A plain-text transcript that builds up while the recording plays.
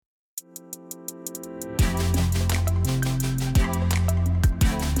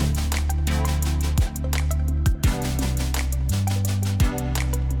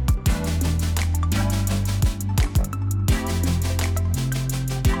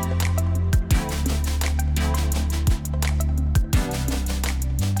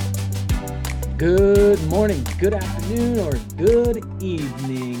Good morning, good afternoon, or good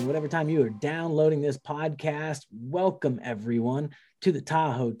evening, whatever time you are downloading this podcast. Welcome, everyone, to the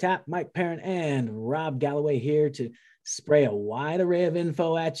Tahoe Tap. Mike Parent and Rob Galloway here to spray a wide array of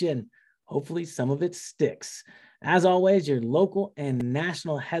info at you, and hopefully some of it sticks. As always, your local and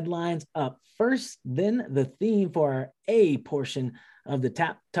national headlines up first, then the theme for our A portion of the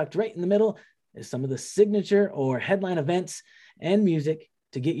Tap, tucked right in the middle, is some of the signature or headline events and music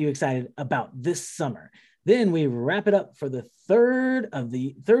to get you excited about this summer. Then we wrap it up for the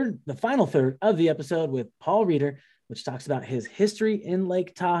final third of the episode with Paul Reeder, which talks about his history in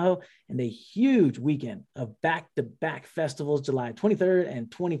Lake Tahoe and a huge weekend of back-to-back festivals, July 23rd and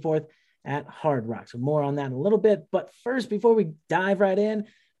 24th at Hard Rock. So more on that in a little bit. But first, before we dive right in,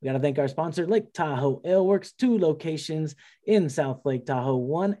 we got to thank our sponsor, Lake Tahoe Ale Works, 2 locations in South Lake Tahoe,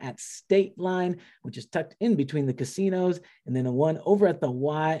 one at State Line, which is tucked in between the casinos, and then one over at the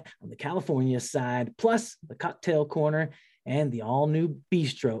Y on the California side, plus the Cocktail Corner and the all-new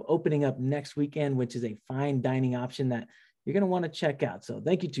Bistro opening up next weekend, which is a fine dining option that you're going to want to check out. So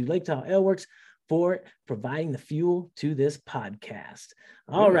thank you to Lake Tahoe Ale Works for providing the fuel to this podcast.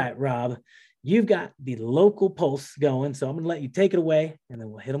 All right, Rob. You've got the local pulse going, so I'm going to let you take it away, and then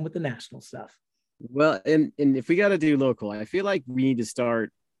we'll hit them with the national stuff. Well, and if we got to do local, I feel like we need to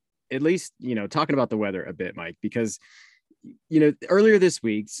start at least, talking about the weather a bit, Mike, because, earlier this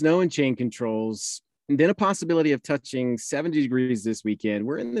week, snow and chain controls, and then a possibility of touching 70 degrees this weekend.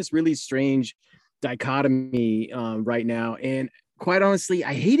 We're in this really strange dichotomy right now, and quite honestly,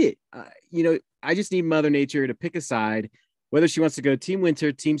 I hate it. I just need Mother Nature to pick a side, whether she wants to go team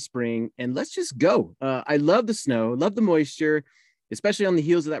winter, team spring, and let's just go. I love the snow, love the moisture, especially on the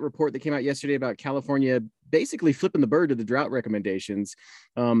heels of that report that came out yesterday about California basically flipping the bird to the drought recommendations.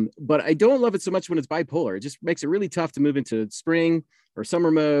 But I don't love it so much when it's bipolar. It just makes it really tough to move into spring or summer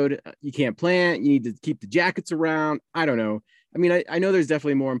mode. You can't plant. You need to keep the jackets around. I don't know. I mean, I know there's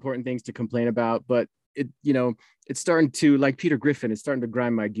definitely more important things to complain about, but it's starting to, like Peter Griffin, it's starting to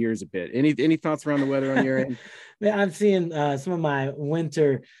grind my gears a bit. Any thoughts around the weather on your end? Yeah, I'm seeing some of my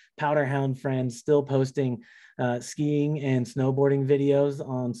winter powder hound friends still posting skiing and snowboarding videos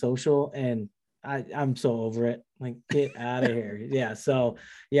on social, and I'm so over it. Like, get out of here. Yeah. So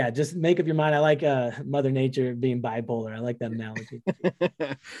yeah, just make up your mind. I like Mother Nature being bipolar. I like that analogy.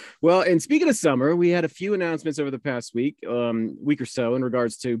 Well, and speaking of summer, we had a few announcements over the past week or so in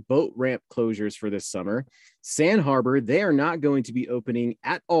regards to boat ramp closures for this summer. Sand Harbor, they are not going to be opening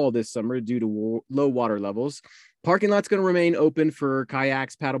at all this summer due to low water levels. Parking lot's going to remain open for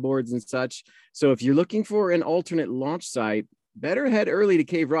kayaks, paddleboards, and such. So if you're looking for an alternate launch site, better head early to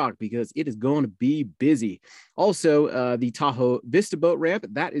Cave Rock because it is going to be busy. Also, the Tahoe Vista boat ramp,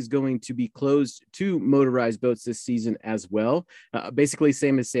 that is going to be closed to motorized boats this season as well. Basically,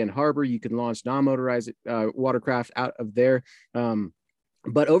 same as Sand Harbor, you can launch non-motorized watercraft out of there.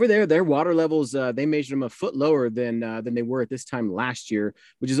 But over there, their water levels, they measured them a foot lower than they were at this time last year,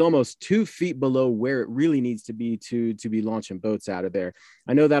 which is almost 2 feet below where it really needs to be be launching boats out of there.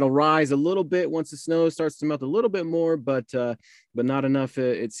 I know that'll rise a little bit once the snow starts to melt a little bit more, but not enough,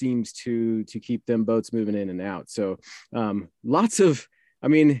 it seems, to keep them boats moving in and out. So we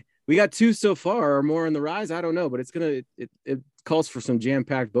got 2 so far, or more on the rise. I don't know, but it calls for some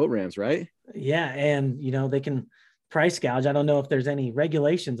jam-packed boat ramps, right? Yeah, and they can price gouge. I don't know if there's any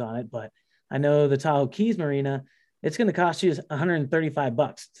regulations on it, but I know the Tahoe Keys Marina, it's going to cost you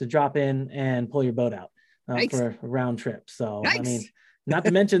 $135 to drop in and pull your boat out for a round trip. So, I mean, not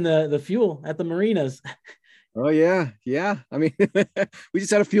to mention the fuel at the marinas. Oh yeah. I mean, we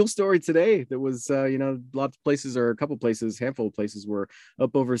just had a fuel story today that was, lots of places, or a couple places, handful of places were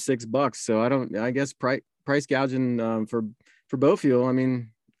up over $6. So I guess price gouging for boat fuel. I mean,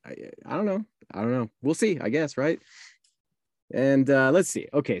 I don't know. We'll see, I guess, right? And let's see.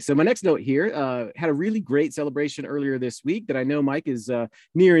 Okay, so my next note here, had a really great celebration earlier this week that I know, Mike, is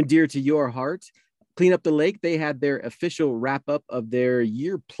near and dear to your heart. Clean Up the Lake, they had their official wrap up of their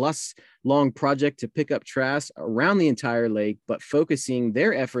year-plus long project to pick up trash around the entire lake, but focusing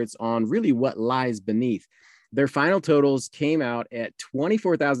their efforts on really what lies beneath. Their final totals came out at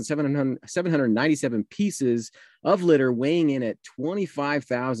 24,797 pieces of litter, weighing in at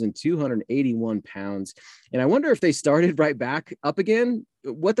 25,281 pounds. And I wonder if they started right back up again,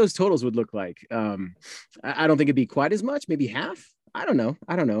 what those totals would look like. I don't think it'd be quite as much, maybe half. I don't know.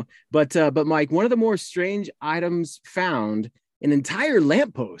 But Mike, one of the more strange items found, an entire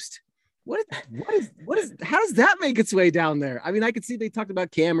lamppost. What is, how does that make its way down there? I mean, I could see they talked about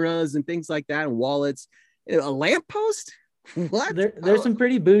cameras and things like that and wallets. A lamppost? What? There's some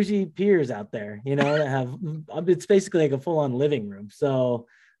pretty bougie piers out there, that have, it's basically like a full-on living room. So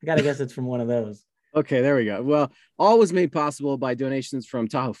I gotta guess it's from one of those. Okay, there we go. Well, all was made possible by donations from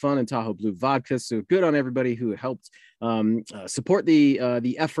Tahoe Fun and Tahoe Blue Vodka. So good on everybody who helped support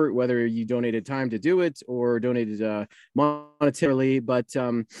the effort, whether you donated time to do it or donated monetarily. But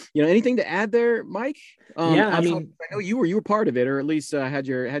anything to add there, Mike? Yeah, I mean, I know you were part of it, or at least had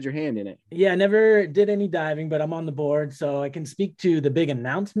your hand in it. yeah, I never did any diving, but I'm on the board, so I can speak to the big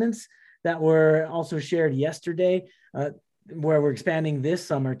announcements that were also shared yesterday. Where we're expanding this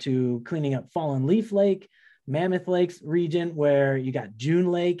summer to cleaning up Fallen Leaf Lake, Mammoth Lakes region, where you got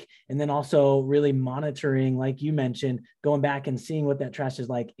June Lake, and then also really monitoring, like you mentioned, going back and seeing what that trash is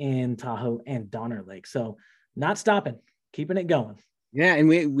like in Tahoe and Donner Lake. So not stopping, keeping it going. Yeah, and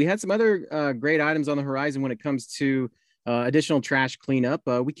we had some other great items on the horizon when it comes to additional trash cleanup.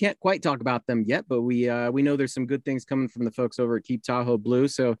 We can't quite talk about them yet, but we know there's some good things coming from the folks over at Keep Tahoe Blue.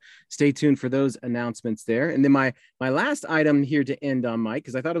 So stay tuned for those announcements there. And then my last item here to end on, Mike,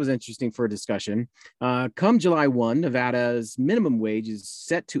 because I thought it was interesting for a discussion. Come July 1, Nevada's minimum wage is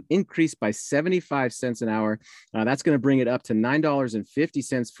set to increase by 75 cents an hour. That's going to bring it up to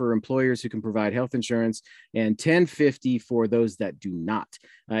 $9.50 for employers who can provide health insurance and $10.50 for those that do not.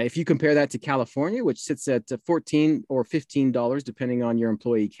 If you compare that to California, which sits at $14 or $15, depending on your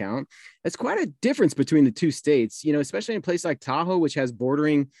employee count, that's quite a difference between the two states, especially in a place like Tahoe, which has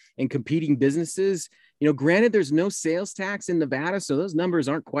bordering and competing businesses. Granted, there's no sales tax in Nevada, so those numbers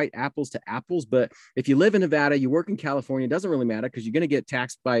aren't quite apples to apples. But if you live in Nevada, you work in California, it doesn't really matter because you're going to get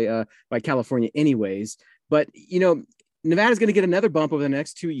taxed by California anyways. But, Nevada's going to get another bump over the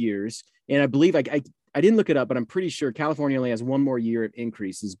next 2 years. And I believe I didn't look it up, but I'm pretty sure California only has one more year of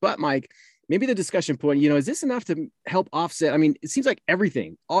increases. But Mike, maybe the discussion point, is this enough to help offset? I mean, it seems like every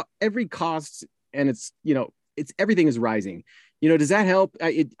cost and it's everything is rising. Does that help?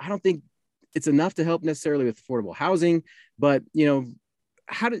 I don't think it's enough to help necessarily with affordable housing, but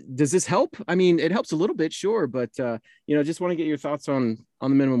does this help? I mean, it helps a little bit, sure, but just want to get your thoughts on the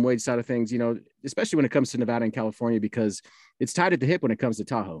minimum wage side of things, especially when it comes to Nevada and California, because it's tied at the hip when it comes to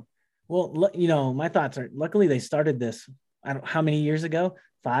Tahoe. Well, my thoughts are, luckily they started this, I don't know how many years ago,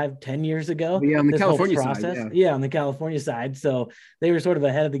 5-10 years ago. Yeah, on the this California whole process. side. Yeah, on the California side. So they were sort of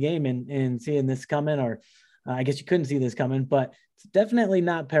ahead of the game in seeing this coming, or I guess you couldn't see this coming, but it's definitely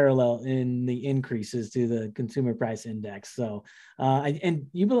not parallel in the increases to the consumer price index. So, and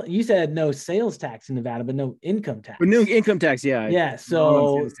you said no sales tax in Nevada, but no income tax. But no income tax, yeah. Yeah,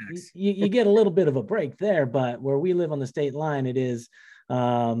 so you get a little bit of a break there, but where we live on the state line, it is,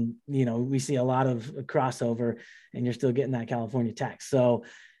 we see a lot of crossover, and you're still getting that California tax. So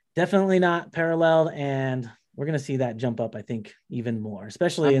definitely not paralleled, and we're going to see that jump up, I think, even more,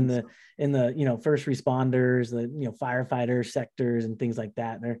 especially in the first responders, the firefighter sectors and things like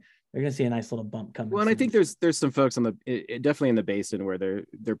that. They're going to see a nice little bump coming. Well, and I think there's some folks on definitely in the basin where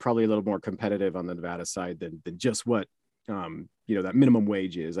they're probably a little more competitive on the Nevada side than just what that minimum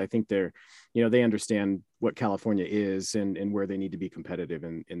wage is. I think they understand what California is and where they need to be competitive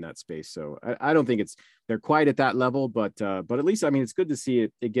in that space. So I don't think they're quite at that level, but at least, I mean, it's good to see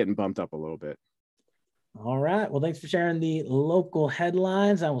it getting bumped up a little bit. All right. Well, thanks for sharing the local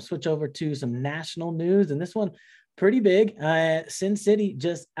headlines. I will switch over to some national news, and this one pretty big. Sin City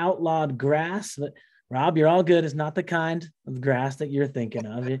just outlawed grass, but Rob, you're all good. It's not the kind of grass that you're thinking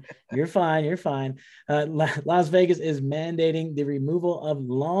of. You're fine. You're fine. Las Vegas is mandating the removal of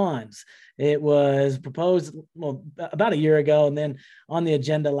lawns. It was proposed, about a year ago and then on the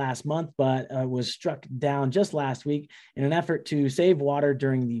agenda last month, but was struck down just last week in an effort to save water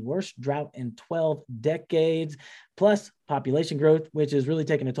during the worst drought in 12 decades, plus population growth, which is really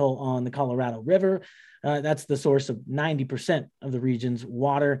taking a toll on the Colorado River. That's the source of 90% of the region's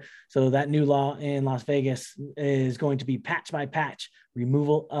water. So that new law in Las Vegas is going to be patch by patch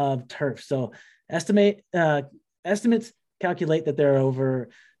removal of turf. So estimates calculate that there are over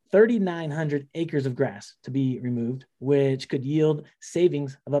 3,900 acres of grass to be removed, which could yield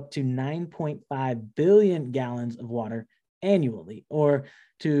savings of up to 9.5 billion gallons of water annually, or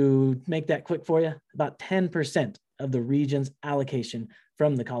to make that quick for you, about 10% of the region's allocation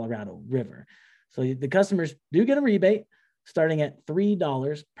from the Colorado River. So the customers do get a rebate starting at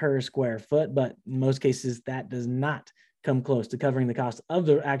 $3 per square foot, but in most cases that does not come close to covering the cost of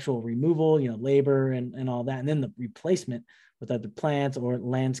the actual removal, labor and all that, and then the replacement with other plants or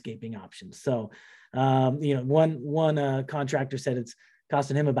landscaping options. So, one contractor said it's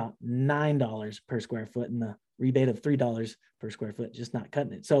costing him about $9 per square foot, and the rebate of $3 per square foot, just not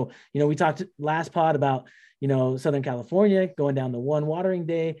cutting it. So, we talked last pod about, Southern California going down to one watering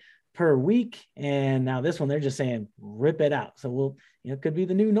day per week. And now this one, they're just saying, rip it out. So it could be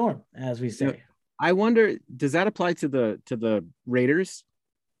the new norm, as we say. I wonder, does that apply to the Raiders?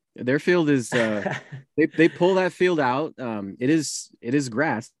 Their field is they pull that field out. It is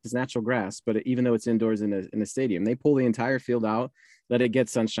grass, it's natural grass, but even though it's indoors in a stadium, they pull the entire field out, let it get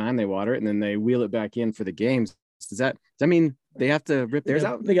sunshine, they water it, and then they wheel it back in for the games. Does that mean they have to rip theirs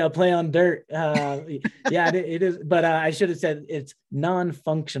out? They got to play on dirt. Yeah, it is. But I should have said it's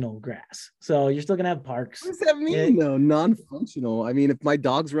non-functional grass. So you're still gonna have parks. What does that mean though? Non-functional. I mean, if my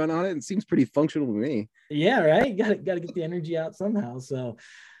dogs run on it, it seems pretty functional to me. Yeah, right. Got to get the energy out somehow. So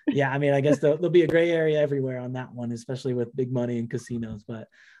yeah, I mean, I guess there'll be a gray area everywhere on that one, especially with big money and casinos. But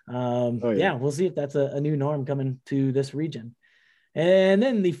yeah, we'll see if that's a new norm coming to this region. And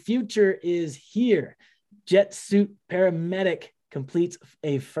then the future is here. Jet suit paramedic completes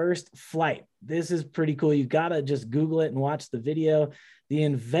a first flight. This is pretty cool. You got to just Google it and watch the video. The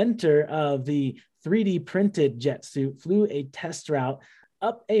inventor of the 3D printed jet suit flew a test route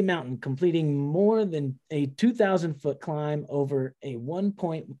up a mountain, completing more than a 2,000-foot climb over a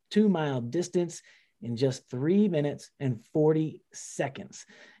 1.2-mile distance in just 3 minutes and 40 seconds.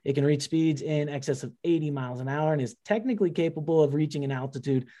 It can reach speeds in excess of 80 miles an hour and is technically capable of reaching an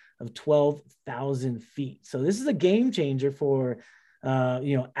altitude of 12,000 feet. So this is a game changer for,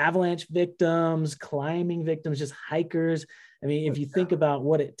 avalanche victims, climbing victims, just hikers. I mean, if you think about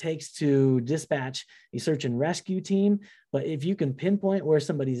what it takes to dispatch a search and rescue team, but if you can pinpoint where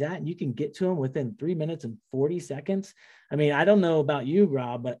somebody's at and you can get to them within 3 minutes and 40 seconds. I mean, I don't know about you,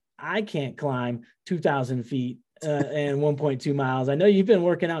 Rob, but I can't climb 2,000 feet and 1.2 miles. I know you've been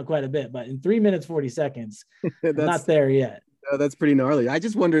working out quite a bit, but in 3 minutes, 40 seconds, I'm not there yet. Oh, that's pretty gnarly. I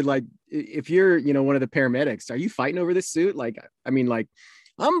just wondered, like, if you're, one of the paramedics, are you fighting over this suit? Like, I mean, like,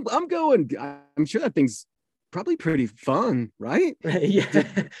 I'm sure that thing's probably pretty fun, right? Yeah,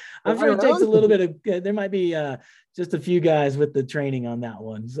 I'm sure it takes a little bit of. There might be just a few guys with the training on that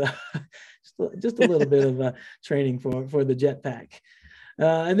one, so just a little bit of training for the jetpack.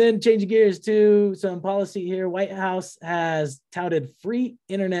 And then changing gears to some policy here. White House has touted free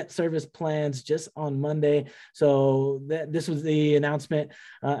internet service plans just on Monday. So this was the announcement,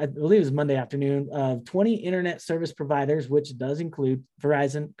 I believe it was Monday afternoon, of 20 internet service providers, which does include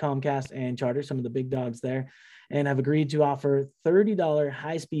Verizon, Comcast, and Charter, some of the big dogs there, and have agreed to offer $30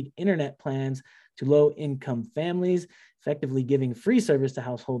 high-speed internet plans to low-income families, effectively giving free service to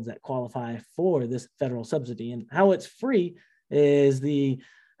households that qualify for this federal subsidy. And how it's free is the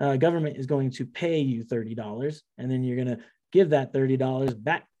government is going to pay you $30, and then you're going to give that $30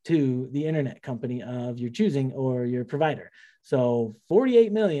 back to the internet company of your choosing or your provider. So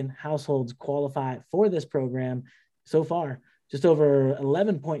 48 million households qualify for this program so far. Just over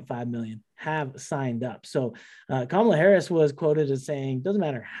 11.5 million have signed up. So Kamala Harris was quoted as saying, doesn't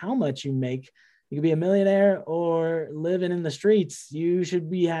matter how much you make, you could be a millionaire or living in the streets, you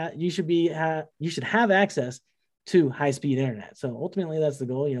should have access to high-speed internet. So ultimately that's the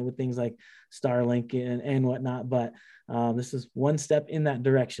goal, with things like Starlink and whatnot. But this is one step in that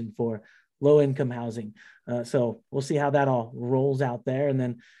direction for low-income housing. So we'll see how that all rolls out there. And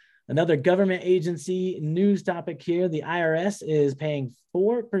then another government agency news topic here, the IRS is paying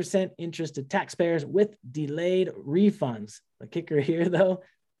 4% interest to taxpayers with delayed refunds. The kicker here, though,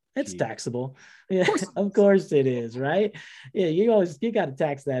 it's taxable. Yeah, of course it is, right? Yeah, you got to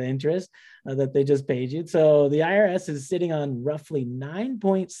tax that interest that they just paid you. So the IRS is sitting on roughly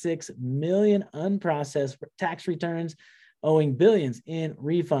 9.6 million unprocessed tax returns, owing billions in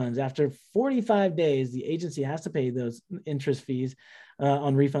refunds. After 45 days, the agency has to pay those interest fees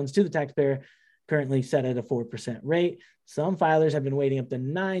on refunds to the taxpayer, currently set at a 4% rate. Some filers have been waiting up to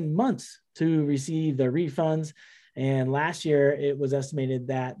 9 months to receive their refunds. And last year, it was estimated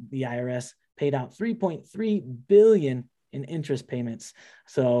that the IRS paid out $3.3 billion in interest payments.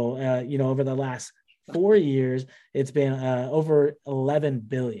 So, over the last 4 years, it's been over $11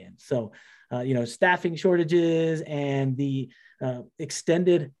 billion. So, staffing shortages and the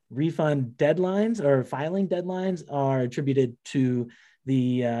extended refund deadlines or filing deadlines are attributed to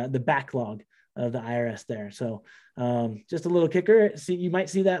the backlog of the IRS there. So, just a little kicker. You might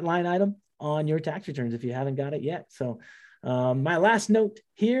see that line item on your tax returns if you haven't got it yet. So my last note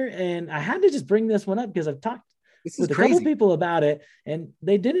here, and I had to just bring this one up because I've talked with a couple people about it and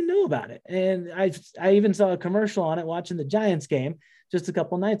they didn't know about it. And I even saw a commercial on it watching the Giants game just a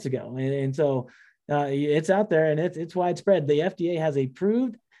couple nights ago. And so it's out there and it's widespread. The FDA has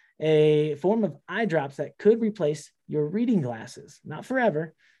approved a form of eye drops that could replace your reading glasses, not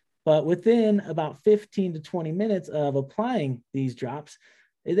forever, but within about 15 to 20 minutes of applying these drops,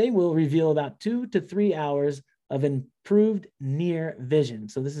 they will reveal about 2 to 3 hours of improved near vision.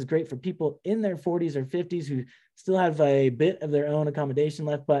 So this is great for people in their 40s or 50s who still have a bit of their own accommodation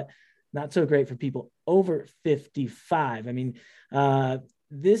left, but not so great for people over 55. I mean,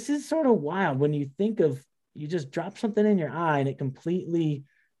 this is sort of wild when you think of, you just drop something in your eye and it completely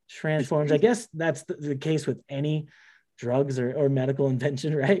transforms. I guess that's the case with any drugs or medical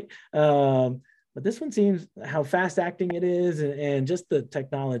invention, right? But this one seems how fast acting it is, and just the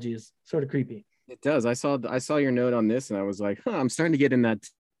technology is sort of creepy. It does. I saw your note on this, and I was like, huh, I'm starting to get in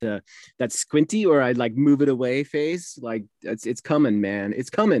that squinty, or I'd like move it away face. Like it's coming, man. It's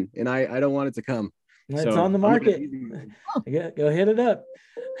coming, and I don't want it to come. It's So on the market. Go hit it up.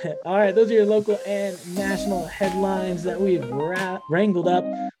 All right, those are your local and national headlines that we've wrangled up.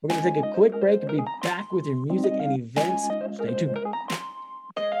 We're going to take a quick break and be back with your music and events. Stay tuned.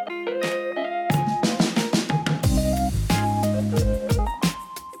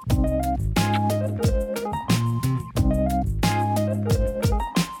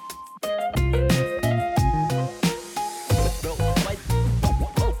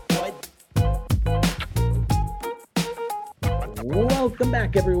 Welcome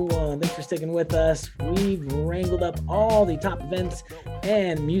back, everyone. Thanks for sticking with us. We've wrangled up all the top events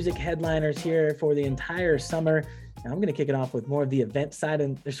and music headliners here for the entire summer. Now I'm going to kick it off with more of the event side,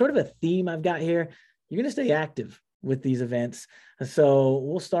 and there's sort of a theme I've got here. You're going to stay active with these events. So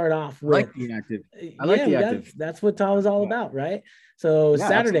we'll start off with the active. I like the active. That's what Tahoe is all about, right? So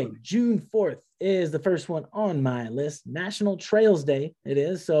Saturday, absolutely. June 4th is the first one on my list. National Trails Day it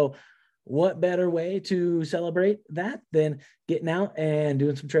is. So what better way to celebrate that than getting out and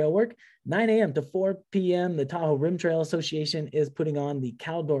doing some trail work? 9 a.m. to 4 p.m. The Tahoe Rim Trail Association is putting on the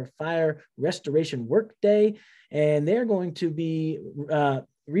Caldor Fire Restoration Work Day, and they're going to be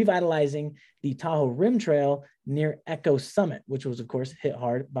revitalizing the Tahoe Rim Trail near Echo Summit, which was, of course, hit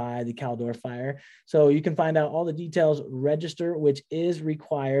hard by the Caldor Fire. So you can find out all the details, register, which is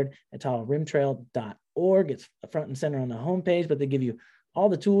required at TahoeRimTrail.org. It's front and center on the homepage, but they give you all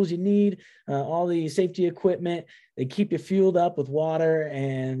the tools you need, all the safety equipment. They keep you fueled up with water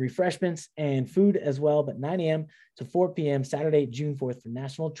and refreshments and food as well. But 9 a.m. to 4 p.m. Saturday, June 4th for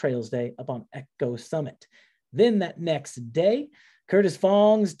National Trails Day up on Echo Summit. Then that next day, Curtis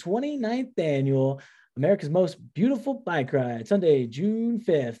Fong's 29th annual America's Most Beautiful Bike Ride, Sunday, June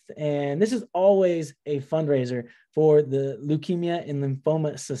 5th. And this is always a fundraiser for the Leukemia and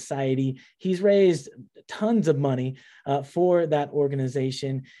Lymphoma Society. He's raised tons of money for that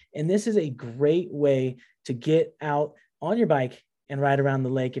organization. And this is a great way to get out on your bike and ride around the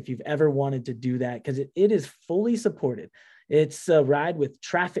lake if you've ever wanted to do that, because it is fully supported. It's a ride with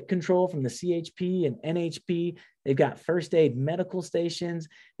traffic control from the CHP and NHP. They've got first aid medical stations.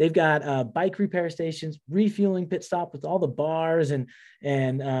 They've got bike repair stations, refueling pit stop with all the bars and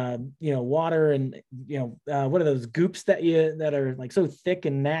water and what are those goops that are like so thick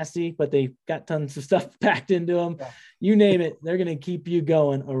and nasty, but they got tons of stuff packed into them. Yeah. You name it, they're going to keep you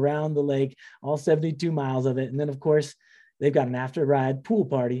going around the lake, all 72 miles of it. And then of course, they've got an after ride pool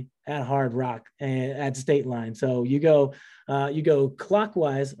party at Hard Rock and at State Line. So you go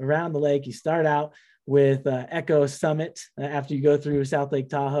clockwise around the lake. You start out with Echo Summit after you go through South Lake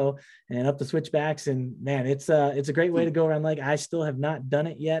Tahoe and up the switchbacks. And man, it's a great way to go around the lake. I still have not done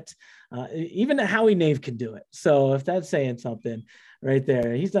it yet. Even Howie Nave can do it. So if that's saying something right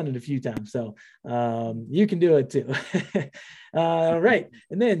there, he's done it a few times. So you can do it too. Right.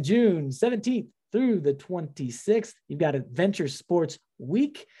 And then June 17th through the 26th, you've got Adventure Sports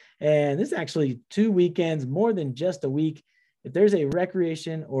Week. And this is actually 2 weekends, more than just a week. If there's a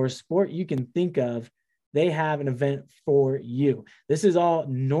recreation or sport you can think of, they have an event for you. This is all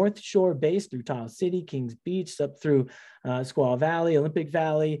North Shore based through Tahoe City, Kings Beach, up through Squaw Valley, Olympic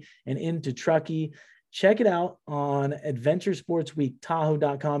Valley, and into Truckee. Check it out on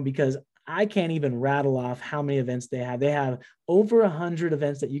AdventureSportsWeekTahoe.com, because I can't even rattle off how many events they have. They have over 100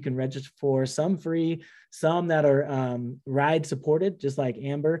 events that you can register for, some free, some that are ride supported, just like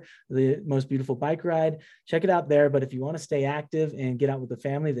Amber, the Most Beautiful Bike Ride. Check it out there. But if you want to stay active and get out with the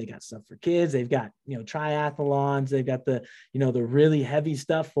family, they got stuff for kids. They've got, triathlons. They've got the really heavy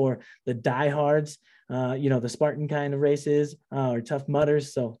stuff for the diehards, the Spartan kind of races or Tough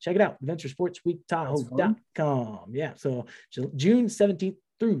Mudders. So check it out, AdventureSportsWeekTahoe.com. Yeah. So June 17th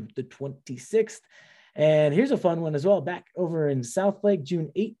through the 26th. And here's a fun one as well. Back over in South Lake, June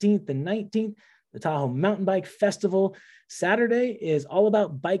 18th and 19th, the Tahoe Mountain Bike Festival. Saturday is all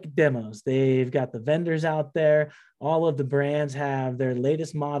about bike demos. They've got the vendors out there. All of the brands have their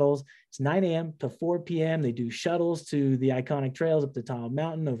latest models. It's 9 a.m. to 4 p.m. They do shuttles to the iconic trails up to Tahoe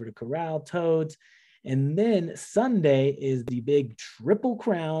Mountain, over to Corral, Toads. And then Sunday is the big Triple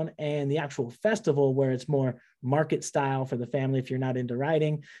Crown and the actual festival where it's more market style for the family if you're not into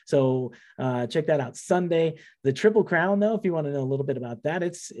riding. So check that out Sunday. The Triple Crown, though, if you want to know a little bit about that,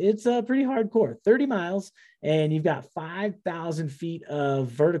 it's pretty hardcore, 30 miles, and you've got 5,000 feet of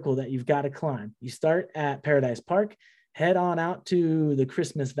vertical that you've got to climb. You start at Paradise Park, head on out to the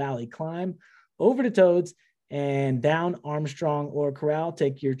Christmas Valley climb, over to Toads, and down Armstrong or Corral,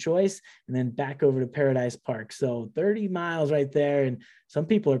 take your choice, and then back over to Paradise Park. So 30 miles right there. And some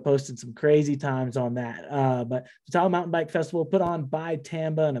people are posting some crazy times on that. But the Tahoe Mountain Bike Festival put on by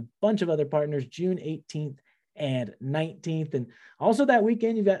Tamba and a bunch of other partners, June 18th and 19th. And also that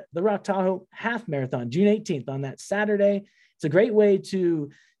weekend, you've got the Rock Tahoe Half Marathon, June 18th on that Saturday. It's a great way to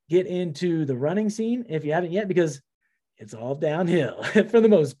get into the running scene if you haven't yet, because it's all downhill for the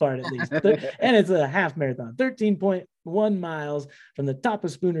most part, at least. And it's a half marathon, 13.1 miles from the top of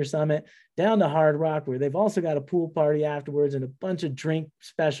Spooner Summit down to Hard Rock, where they've also got a pool party afterwards and a bunch of drink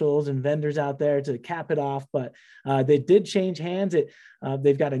specials and vendors out there to cap it off. But they did change hands.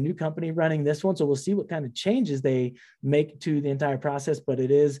 They've got a new company running this one, so we'll see what kind of changes they make to the entire process. But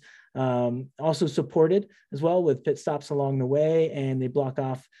it is also supported as well with pit stops along the way, and they block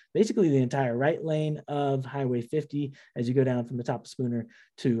off basically the entire right lane of Highway 50 as you go down from the top of Spooner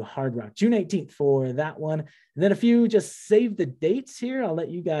to Hard Rock. June 18th for that one. And then a few just save the dates here. I'll let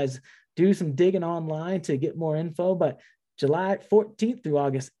you guys do some digging online to get more info, but July 14th through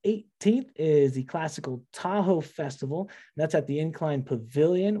August 18th is the Classical Tahoe Festival. That's at the Incline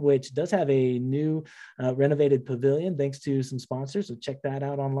Pavilion, which does have a new renovated pavilion thanks to some sponsors. So check that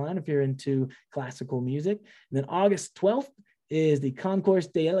out online if you're into classical music. And then August 12th is the Concours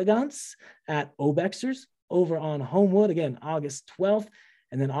d'Elegance at Obexers over on Homewood. Again, August 12th.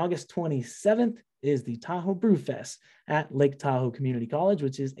 And then August 27th is the Tahoe Brew Fest at Lake Tahoe Community College,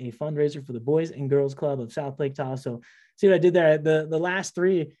 which is a fundraiser for the Boys and Girls Club of South Lake Tahoe. So see what I did there? The last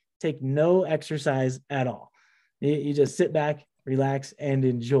three take no exercise at all. You just sit back, relax, and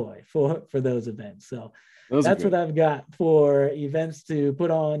enjoy for those events. So that's what I've got for events to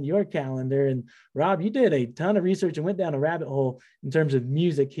put on your calendar. And Rob, you did a ton of research and went down a rabbit hole in terms of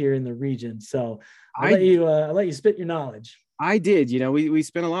music here in the region. So I'll let you spit your knowledge. I did. You know, we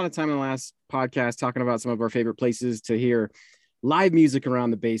spent a lot of time in the last podcast talking about some of our favorite places to hear live music around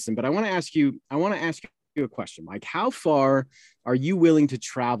the basin. But I want to ask you a question, Mike. How far are you willing to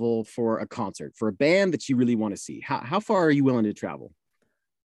travel for a concert, for a band that you really want to see? How far are you willing to travel?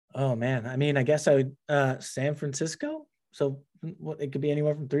 Oh man, I mean, I guess I would San Francisco. So it could be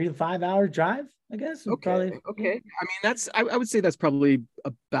anywhere from 3 to 5 hour drive, I guess. Okay. I mean, I would say that's probably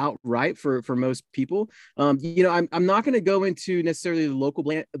about right for most people. You know, I'm not going to go into necessarily the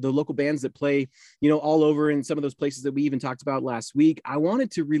local bands that play, you know, all over in some of those places that we even talked about last week. I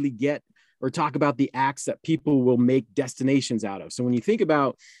wanted to really talk about the acts that people will make destinations out of. So when you think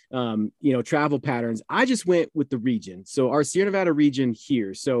about, you know, travel patterns, I just went with the region. So our Sierra Nevada region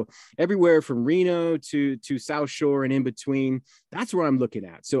here. So everywhere from Reno to South Shore and in between, that's where I'm looking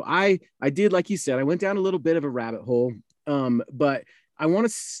at. So I did, like you said, I went down a little bit of a rabbit hole, but I'm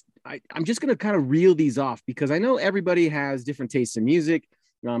just going to kind of reel these off because I know everybody has different tastes in music.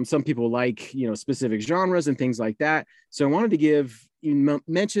 Some people like, you know, specific genres and things like that. So I wanted to give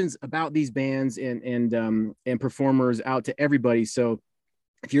mentions about these bands and performers out to everybody. So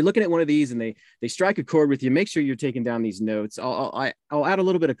if you're looking at one of these and they strike a chord with you, make sure you're taking down these notes. I'll add a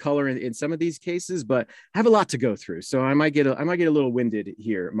little bit of color in some of these cases, but I have a lot to go through. So I might get a little winded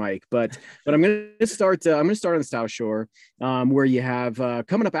here, Mike, but I'm going to start on the South Shore, where you have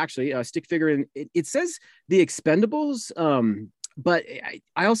coming up actually Stick Figure. And it says the Expendables, but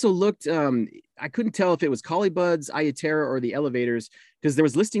I also looked, I couldn't tell if it was Collie Buddz, Ayaterra, or the Elevators, because there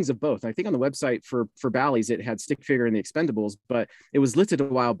was listings of both. I think on the website for Bally's, it had Stick Figure and the Expendables, but it was listed a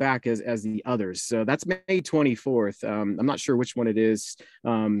while back as the others. So that's May 24th. I'm not sure which one it is.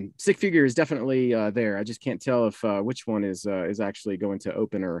 Stick Figure is definitely there. I just can't tell if which one is actually going to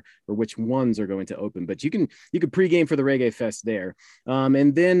open or which ones are going to open, but you can pregame for the Reggae Fest there.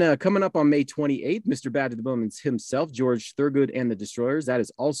 And then coming up on May 28th, Mr. Bad to the Bones himself, George Thurgood and the Destroyers. That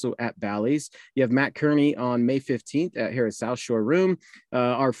is also at Bally's. You have Matt Kearney on May 15th at Harris South Shore Room.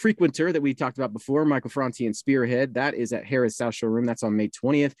 Our frequenter that we talked about before, Michael Franti and Spearhead, that is at Harris South Shore Room. That's on May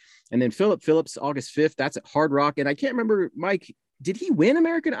 20th. And then Philip Phillips, August 5th. That's at Hard Rock. And I can't remember, Mike, did he win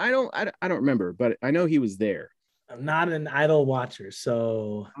American Idol? I don't remember, but I know he was there. I'm not an Idol watcher,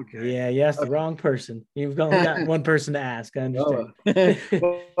 so okay. Yeah, you asked the wrong person. You've only got one person to ask. I understand.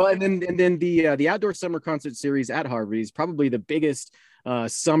 Well, and then the Outdoor Summer Concert Series at Harvey is probably the biggest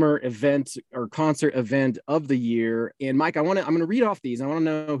summer event or concert event of the year. And Mike, I'm going to read off these. I want to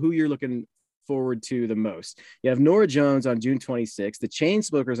know who you're looking forward to the most. You have Nora Jones on June 26th, the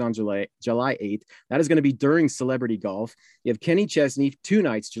Chainsmokers on July 8th. That is going to be during Celebrity Golf. You have Kenny Chesney, 2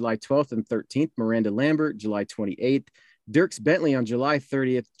 nights, July 12th and 13th. Miranda Lambert, July 28th. Dierks Bentley on July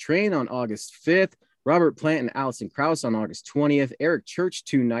 30th. Train on August 5th. Robert Plant and Alison Krauss on August 20th. Eric Church,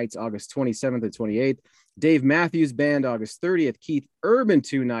 2 nights, August 27th and 28th. Dave Matthews Band, August 30th. Keith Urban,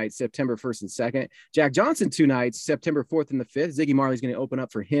 2 nights, September 1st and 2nd. Jack Johnson, 2 nights, September 4th and the 5th. Ziggy Marley's going to open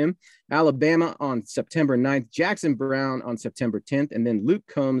up for him. Alabama on September 9th. Jackson Brown on September 10th. And then Luke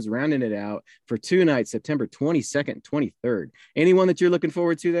Combs rounding it out for 2 nights, September 22nd, 23rd. Anyone that you're looking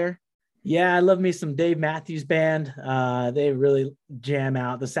forward to there? Yeah, I love me some Dave Matthews Band. They really jam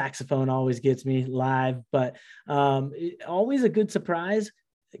out. The saxophone always gets me live, but always a good surprise.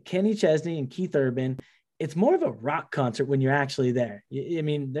 Kenny Chesney and Keith Urban. It's more of a rock concert when you're actually there. I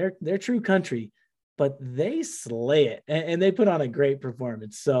mean, they're true country, but they slay it, and they put on a great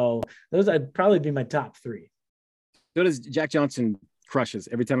performance. So those would probably be my top 3. So does Jack Johnson. Crushes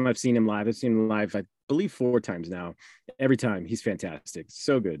every time I've seen him live. I've seen him live, I believe 4 times now. Every time he's fantastic.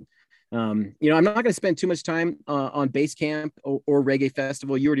 So good. I'm not going to spend too much time on Basecamp or Reggae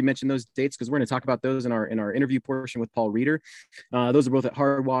Festival. You already mentioned those dates because we're going to talk about those in our interview portion with Paul Reeder. Those are both at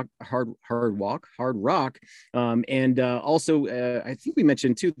Hard Rock, and also I think we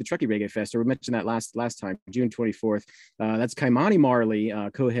mentioned too the Truckee Reggae Fest. Or we mentioned that last time, June 24th. That's Kaimani Marley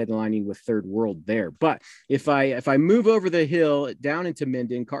co-headlining with Third World there. But if I move over the hill down into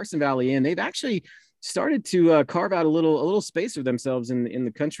Minden, Carson Valley Inn, they've actually started to carve out a little space for themselves in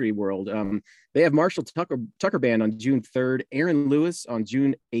the country world. They have Marshall Tucker Band on June 3rd, Aaron Lewis on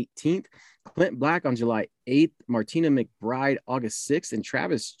June 18th, Clint Black on July 8th, Martina McBride August 6th, and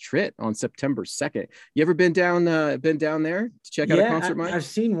Travis Tritt on September 2nd. You ever been down there to check out a concert, Mike? I've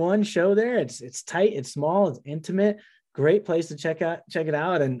seen one show there. It's tight, it's small, it's intimate. Great place to check it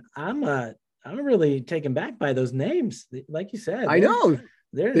out. And I'm really taken back by those names. Like you said, I know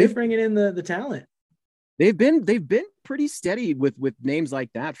they're bringing in the talent. They've been pretty steady with names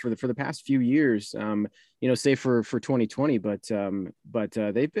like that for the past few years, say for 2020, but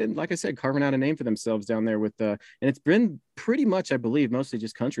they've been, like I said, carving out a name for themselves down there and it's been pretty much, I believe, mostly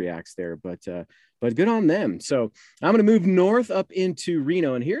just country acts there, but good on them. So I'm going to move north up into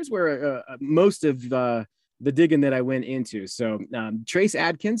Reno, and here's where most of the digging that I went into. So Trace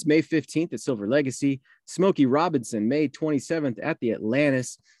Adkins, May 15th at Silver Legacy, Smokey Robinson, May 27th at the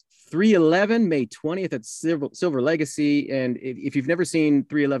Atlantis, 311 May 20th at Silver Legacy. And if you've never seen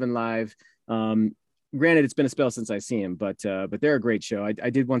 311 live, granted, it's been a spell since I've seen him, but they're a great show. I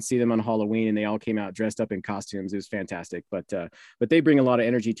did once see them on Halloween, and they all came out dressed up in costumes. It was fantastic, but they bring a lot of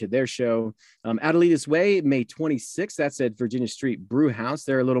energy to their show. Adelita's Way, May 26th. That's at Virginia Street Brew House.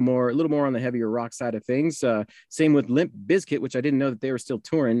 They're a little more on the heavier rock side of things. Same with Limp Bizkit, which I didn't know that they were still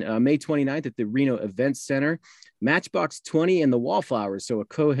touring. May 29th at the Reno Events Center. Matchbox 20 and the Wallflowers, so a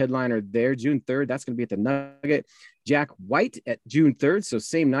co-headliner there. June 3rd, that's going to be at the Nugget. Jack White at June 3rd, so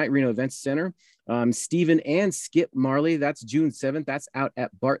same night, Reno Events Center. Stephen and Skip Marley, that's June 7th. That's out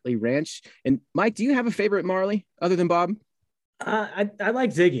at Bartley Ranch. And Mike, do you have a favorite Marley other than Bob? I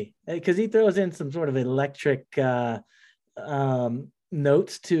like Ziggy because he throws in some sort of electric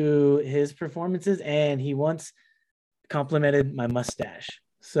notes to his performances, and he once complimented my mustache.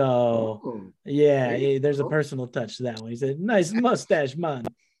 So there's a personal touch to that one. He said, "Nice mustache, man."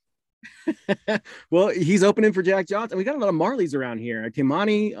 Well, he's opening for Jack Johnson. We got a lot of Marleys around here.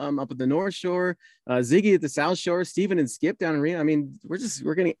 Kimani up at the North Shore, Ziggy at the South Shore, Steven and Skip down in Reno. I mean,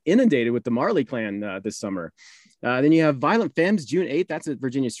 we're getting inundated with the Marley clan this summer. Then you have Violent Femmes, June 8th. That's at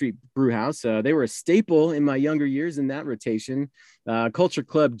Virginia Street Brew House. They were a staple in my younger years in that rotation. Culture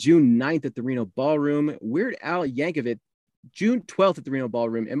Club, June 9th at the Reno Ballroom. Weird Al Yankovic, June 12th at the Reno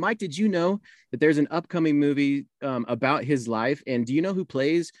Ballroom. And Mike, did you know that there's an upcoming movie about his life? And do you know who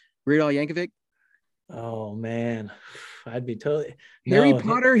plays Weird Al Yankovic? Oh man, I'd be totally Harry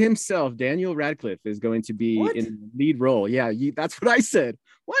Potter himself. Daniel Radcliffe is going to be in the lead role. Yeah, that's what I said.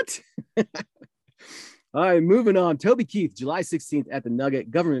 What? All right, moving on. Toby Keith, July 16th at the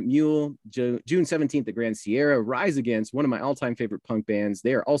Nugget. Government Mule, June 17th at Grand Sierra. Rise Against, one of my all-time favorite punk bands.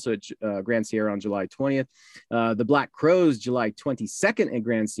 They are also at Grand Sierra on July 20th. The Black Crowes, July 22nd at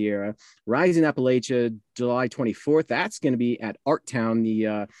Grand Sierra. Rise in Appalachia, July 24th. That's going to be at Art Town,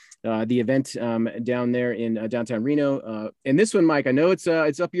 the event down there in downtown Reno. And this one, Mike, I know it's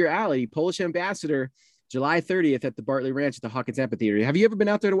up your alley. Polish Ambassador, July 30th at the Bartley Ranch at the Hawkins Amphitheater. Have you ever been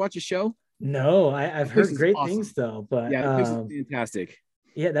out there to watch a show? No, I've heard great things though, but yeah, this is fantastic.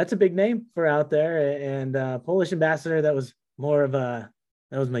 Yeah, that's a big name for out there. And Polish Ambassador, that was more of a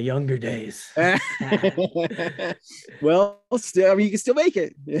That was my younger days. Well, still, I mean, you can still make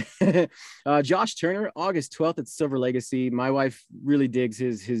it. Josh Turner, August 12th at Silver Legacy. My wife really digs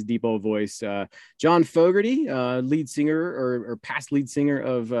his deep old voice. John Fogerty, lead singer or past lead singer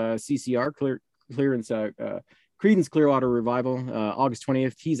of CCR, Creedence Clearwater Revival, August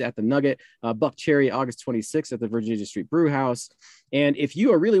 20th. He's at the Nugget. Buck Cherry, August 26th at the Virginia Street Brew House. And if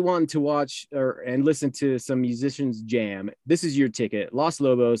you are really wanting to watch and listen to some musicians jam, this is your ticket. Los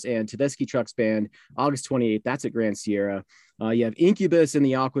Lobos and Tedeschi Trucks Band, August 28th. That's at Grand Sierra. You have Incubus and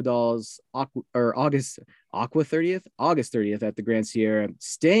the Aqua Dolls, August 30th at the Grand Sierra.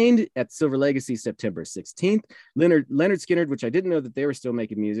 Stained at Silver Legacy, September 16th. Leonard Skinner, which I didn't know that they were still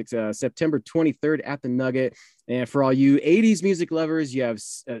making music, September 23rd at the Nugget. And for all you 80s music lovers, you have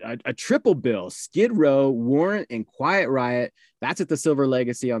a triple bill, Skid Row, Warrant, and Quiet Riot. That's at the Silver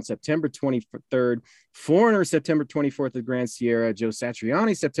Legacy on September 23rd. Foreigner, September 24th at the Grand Sierra. Joe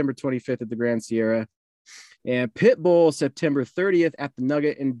Satriani, September 25th at the Grand Sierra. And Pitbull, September 30th at the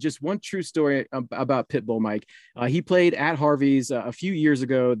Nugget. And just one true story about Pitbull, Mike. He played at Harvey's a few years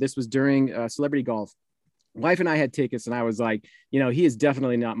ago. This was during Celebrity Golf. Wife and I had tickets, and I was like, he is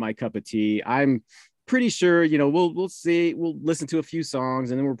definitely not my cup of tea. I'm pretty sure, we'll see. We'll listen to a few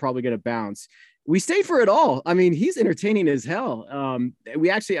songs, and then we're probably going to bounce. We stayed for it all. I mean, he's entertaining as hell. It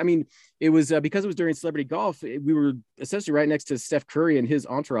was because it was during Celebrity Golf. We were essentially right next to Steph Curry and his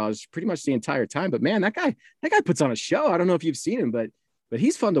entourage pretty much the entire time. But man, that guy puts on a show. I don't know if you've seen him, but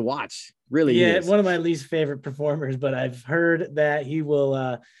he's fun to watch. Really, yeah, one of my least favorite performers. But I've heard that he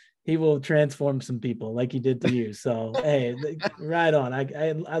will transform some people like he did to you. So hey, right on.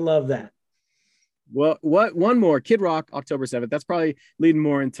 I love that. Well, one more, Kid Rock, October 7th. That's probably leading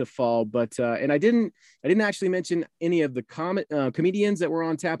more into fall, but and I didn't actually mention any of the comedians that were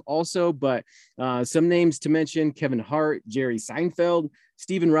on tap also, but some names to mention: Kevin Hart, Jerry Seinfeld,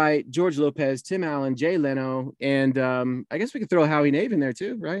 Stephen Wright, George Lopez, Tim Allen, Jay Leno, and I guess we could throw Howie Nave in there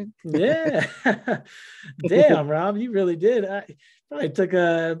too, right? Yeah. Damn, Rob, you really did. Probably took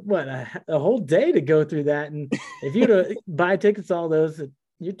a whole day to go through that, and if you were to buy tickets, all those.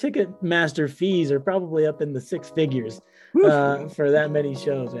 Your Ticketmaster fees are probably up in the six figures for that many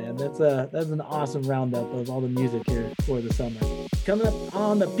shows, man. That's an awesome roundup of all the music here for the summer. Coming up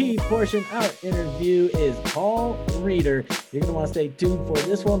on the P portion, our interview is Paul Reeder. You're going to want to stay tuned for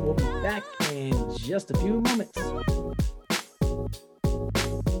this one. We'll be back in just a few moments.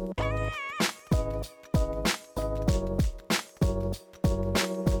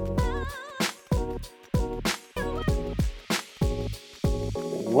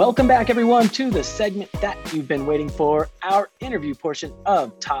 Welcome back, everyone, to the segment that you've been waiting for, our interview portion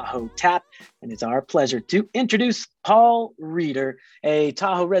of Tahoe Tap. And it's our pleasure to introduce Paul Reeder, a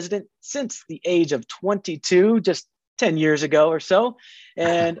Tahoe resident since the age of 22, just 10 years ago or so,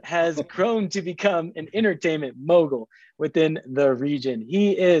 and has grown to become an entertainment mogul within the region.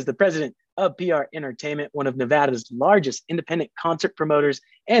 He is the president of PR Entertainment, one of Nevada's largest independent concert promoters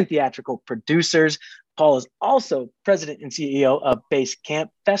and theatrical producers. Paul is also president and CEO of Base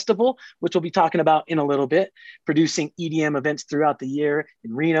Camp Festival, which we'll be talking about in a little bit, producing EDM events throughout the year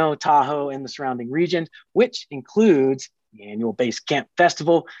in Reno, Tahoe, and the surrounding regions, which includes the annual Base Camp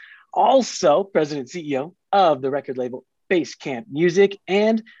Festival. Also, president and CEO of the record label Base Camp Music,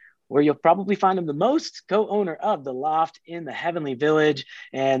 and where you'll probably find him the most, co-owner of The Loft in the Heavenly Village.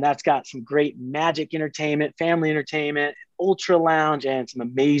 And that's got some great magic entertainment, family entertainment, ultra lounge, and some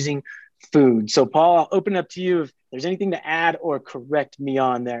amazing food. So Paul, I'll open it up to you if there's anything to add or correct me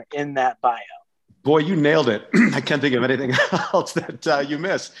on there in that bio. Boy, you nailed it. I can't think of anything else that you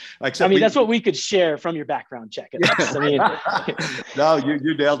missed. That's what we could share from your background check. No,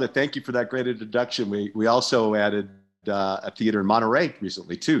 you nailed it. Thank you for that great introduction. We also added a theater in Monterey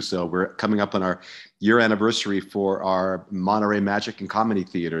recently too. So we're coming up on our year anniversary for our Monterey Magic and Comedy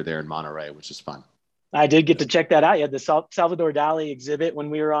Theater there in Monterey, which is fun. I did get to check that out. You had the Salvador Dali exhibit when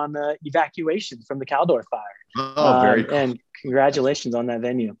we were on the evacuation from the Caldor fire. Oh, very cool. And congratulations on that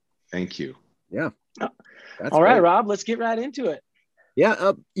venue. Thank you. Yeah. All right, Rob, let's get right into it.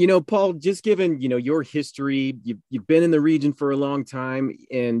 Yeah. Paul, just given, your history, you've been in the region for a long time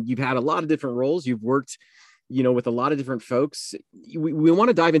and you've had a lot of different roles. You've worked, with a lot of different folks. We want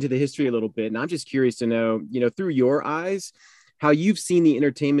to dive into the history a little bit. And I'm just curious to know, through your eyes, how you've seen the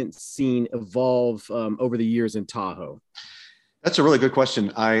entertainment scene evolve over the years in Tahoe. That's a really good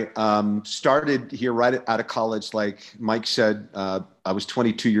question. I started here right out of college. Like Mike said, I was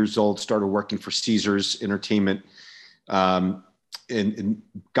 22 years old, started working for Caesars Entertainment, and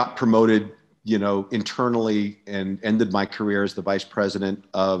got promoted, internally, and ended my career as the vice president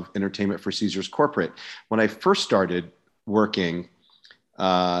of entertainment for Caesars Corporate. When I first started working,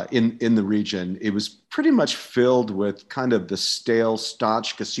 in the region. It was pretty much filled with kind of the stale,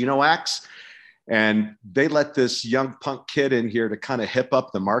 staunch casino acts. And they let this young punk kid in here to kind of hip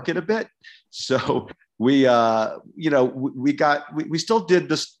up the market a bit. So we still did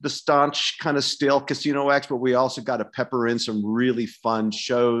the staunch kind of stale casino acts, but we also got to pepper in some really fun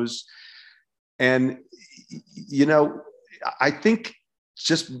shows. And, I think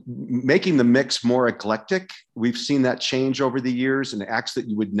just making the mix more eclectic, we've seen that change over the years, and acts that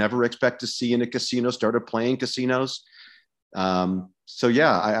you would never expect to see in a casino started playing casinos.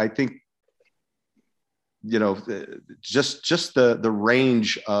 I think, just the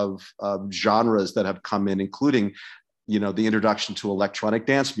range of genres that have come in, including, the introduction to electronic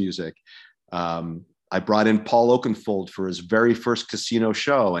dance music. I brought in Paul Oakenfold for his very first casino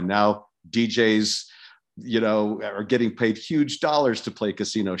show, and now DJs, are getting paid huge dollars to play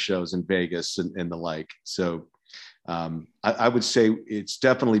casino shows in Vegas and the like. So I would say it's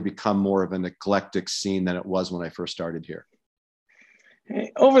definitely become more of an eclectic scene than it was when I first started here.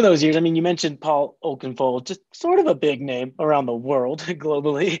 Over those years, I mean, you mentioned Paul Oakenfold, just sort of a big name around the world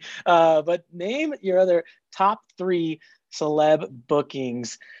globally, but name your other top 3 celeb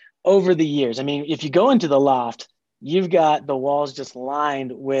bookings over the years. I mean, if you go into the loft, you've got the walls just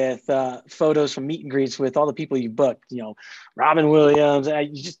lined with photos from meet and greets with all the people you booked, Robin Williams.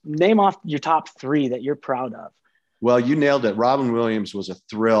 You just name off your top 3 that you're proud of. Well, you nailed it. Robin Williams was a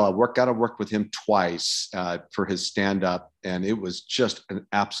thrill. I got to work with him twice for his stand-up, and it was just an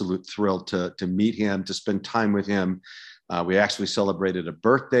absolute thrill to meet him, to spend time with him. We actually celebrated a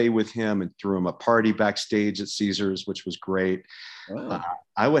birthday with him and threw him a party backstage at Caesars, which was great. Wow.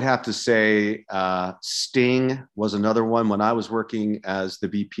 I would have to say Sting was another one. When I was working as the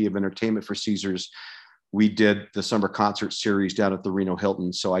VP of Entertainment for Caesars, we did the summer concert series down at the Reno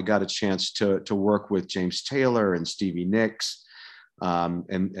Hilton. So I got a chance to work with James Taylor and Stevie Nicks.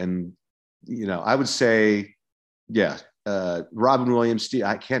 And I would say, Robin Williams, Steve,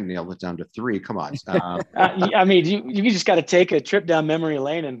 I can't nail it down to 3. Come on. I mean, you just got to take a trip down memory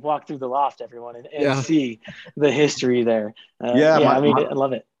lane and walk through the loft, everyone, and see the history there. I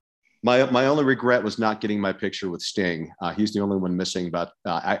love it. My only regret was not getting my picture with Sting. He's the only one missing, but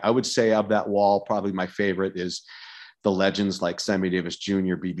I would say of that wall, probably my favorite is the legends like Sammy Davis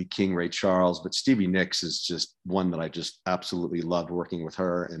Jr., B.B. King, Ray Charles, but Stevie Nicks is just one that I just absolutely loved working with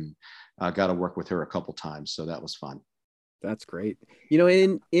her, and got to work with her a couple times. So that was fun. That's great.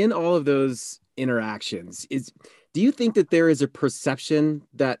 In all of those interactions, do you think that there is a perception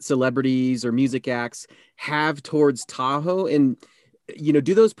that celebrities or music acts have towards Tahoe? And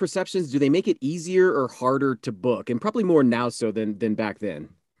do those perceptions, do they make it easier or harder to book? And probably more now so than back then.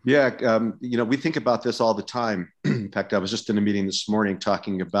 Yeah. We think about this all the time. In fact, I was just in a meeting this morning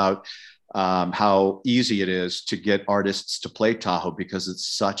talking about how easy it is to get artists to play Tahoe because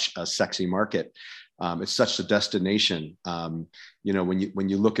it's such a sexy market. It's such a destination. When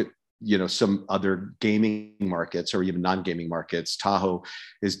you look at, some other gaming markets or even non-gaming markets, Tahoe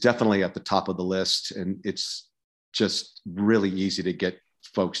is definitely at the top of the list, and it's just really easy to get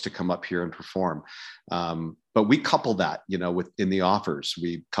folks to come up here and perform. But we couple that, within the offers.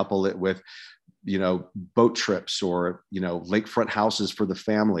 We couple it with, boat trips or, lakefront houses for the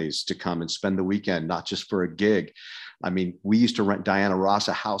families to come and spend the weekend, not just for a gig. I mean, we used to rent Diana Ross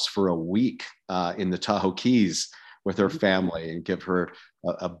a house for a week in the Tahoe Keys with her family and give her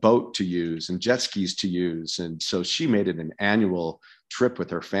a boat to use and jet skis to use. And so she made it an annual trip with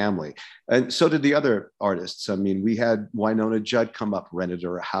her family. And so did the other artists. I mean, we had Winona Judd come up, rented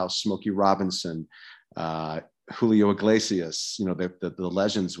her a house, Smokey Robinson, Julio Iglesias, the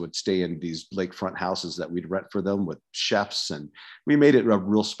legends would stay in these lakefront houses that we'd rent for them with chefs, and we made it a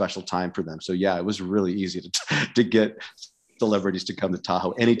real special time for them. So yeah, it was really easy to get celebrities to come to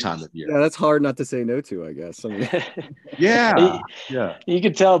Tahoe any time of year. Yeah, that's hard not to say no to, I guess. I mean, yeah. You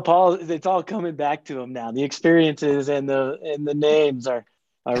can tell Paul, it's all coming back to him now. The experiences and the names are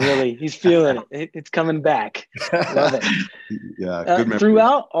really, he's feeling it. It's coming back. Love it. Yeah. Good memory.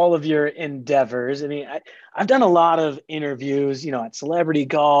 Throughout all of your endeavors, I mean, I've done a lot of interviews, at Celebrity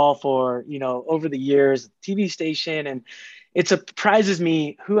Golf or, over the years, TV station, and it surprises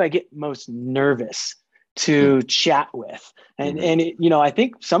me who I get most nervous to chat with. And, I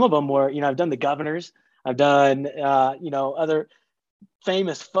think some of them were, I've done the governors, I've done, other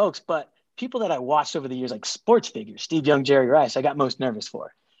famous folks, but people that I watched over the years, like sports figures, Steve Young, Jerry Rice, I got most nervous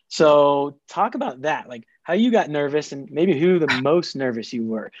for. So talk about that, like how you got nervous and maybe who the most nervous you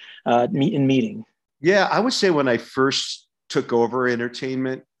were in meeting. Yeah, I would say when I first took over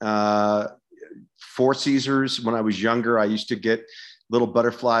entertainment for Caesars, when I was younger, I used to get little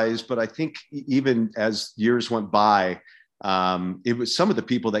butterflies, but I think even as years went by, It was some of the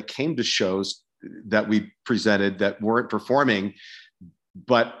people that came to shows that we presented that weren't performing,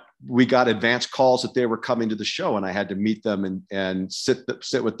 but we got advance calls that they were coming to the show, and I had to meet them and sit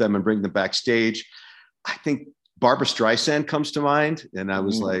with them and bring them backstage. I think Barbra Streisand comes to mind, and I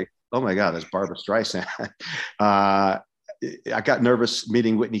was like, oh my God, that's Barbra Streisand. I got nervous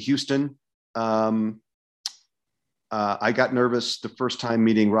meeting Whitney Houston. I got nervous the first time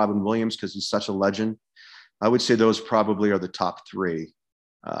meeting Robin Williams because he's such a legend. I would say those probably are the top three.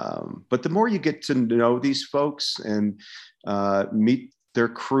 But the more you get to know these folks and meet their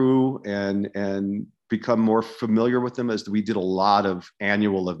crew and become more familiar with them, as we did a lot of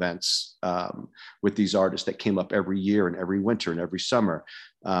annual events with these artists that came up every year and every winter and every summer.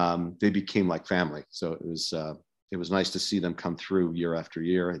 They became like family. So it was nice to see them come through year after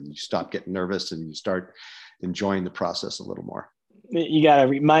year, and you stop getting nervous and you start enjoying the process a little more. You got to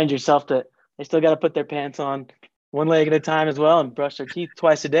remind yourself that they still got to put their pants on one leg at a time as well and brush their teeth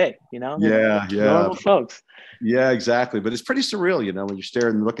twice a day, Yeah. Normal folks. Yeah, exactly. But it's pretty surreal, when you're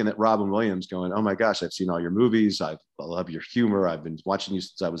staring and looking at Robin Williams going, oh my gosh, I've seen all your movies. I love your humor. I've been watching you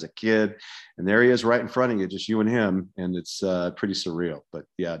since I was a kid. And there he is right in front of you, just you and him. And it's pretty surreal. But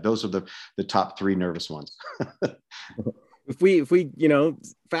yeah, those are the top three nervous ones. If we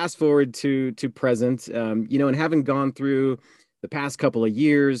fast forward to present, and having gone through the past couple of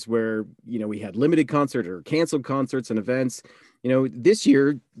years where, we had limited concert or canceled concerts and events, this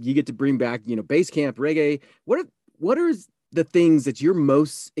year you get to bring back, Basecamp Reggae. What are the things that you're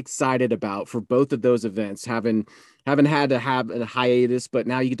most excited about for both of those events, having had to have a hiatus, but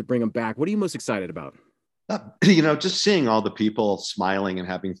now you get to bring them back? What are you most excited about? Just seeing all the people smiling and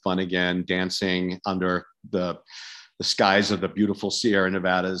having fun again, dancing under the skies of the beautiful Sierra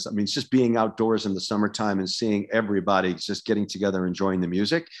Nevadas. I mean, it's just being outdoors in the summertime and seeing everybody just getting together, enjoying the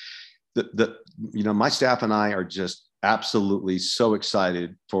music. My staff and I are just absolutely so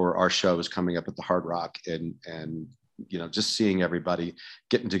excited for our shows coming up at the Hard Rock, and just seeing everybody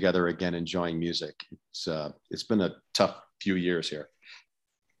getting together again, enjoying music. It's been a tough few years here.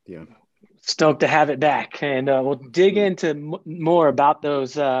 Yeah. Stoked to have it back, and we'll dig into more about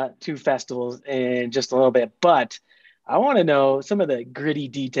those two festivals in just a little bit, but I want to know some of the gritty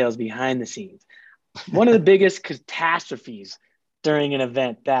details behind the scenes. One of the biggest catastrophes during an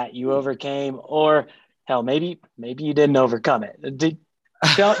event that you overcame, or hell, maybe you didn't overcome it.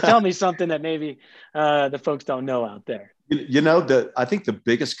 Tell me something that maybe the folks don't know out there. I think the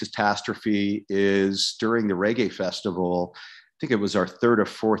biggest catastrophe is during the Reggae Festival. I think it was our third or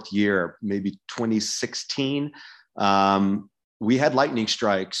fourth year, maybe 2016. We had lightning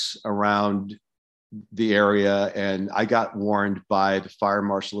strikes around the area, and I got warned by the fire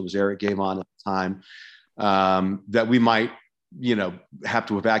marshal, it was Eric Gaiman at the time, that we might have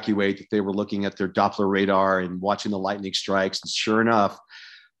to evacuate, that they were looking at their Doppler radar and watching the lightning strikes. And sure enough,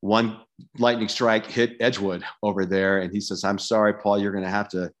 one lightning strike hit Edgewood over there, and he says, I'm sorry, Paul, you're going to have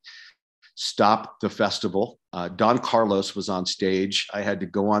to stop the festival. Don Carlos was on stage. I had to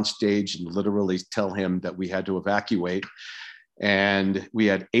go on stage and literally tell him that we had to evacuate. And we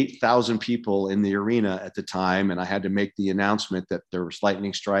had 8,000 people in the arena at the time. And I had to make the announcement that there was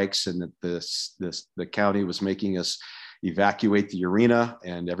lightning strikes and that the county was making us evacuate the arena,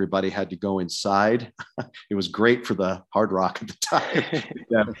 and everybody had to go inside. It was great for the Hard Rock at the time.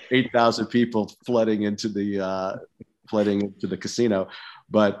 Yeah, 8,000 people flooding into the casino.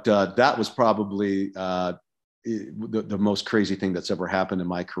 But that was probably the most crazy thing that's ever happened in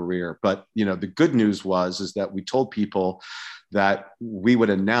my career. But the good news is that we told people that we would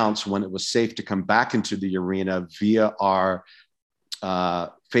announce when it was safe to come back into the arena via our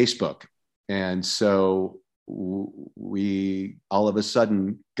Facebook. And so we all of a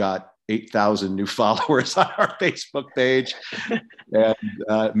sudden got 8,000 new followers on our Facebook page, and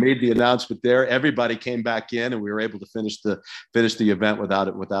made the announcement there. Everybody came back in, and we were able to finish the event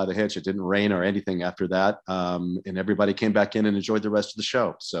without a hitch. It didn't rain or anything after that, and everybody came back in and enjoyed the rest of the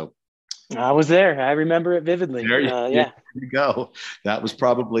show. So I was there. I remember it vividly. There you go. That was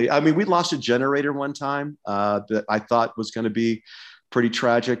probably. I mean, we lost a generator one time that I thought was going to be pretty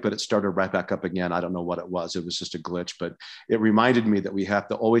tragic, but it started right back up again. I don't know what it was. It was just a glitch, but it reminded me that we have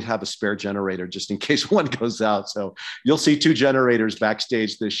to always have a spare generator just in case one goes out. So you'll see 2 generators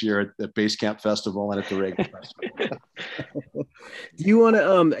backstage this year at the Basecamp Festival and at the Reggae Festival. Do you want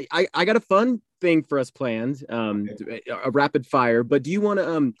to, I got a fun thing for us planned, a rapid fire, but do you want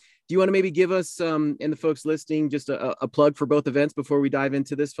to maybe give us and the folks listening just a plug for both events before we dive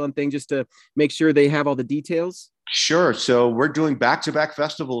into this fun thing, just to make sure they have all the details? Sure. So we're doing back-to-back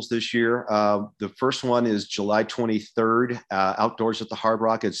festivals this year. The first one is July 23rd, outdoors at the Hard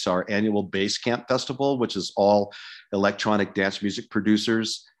Rock. It's our annual Bass Camp Festival, which is all electronic dance music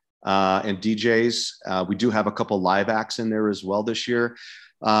producers and DJs. We do have a couple live acts in there as well this year.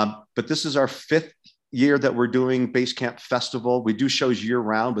 But this is our fifth year that we're doing Bass Camp Festival. We do shows year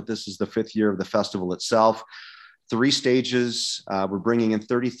round, but this is the fifth year of the festival itself. 3 stages. We're bringing in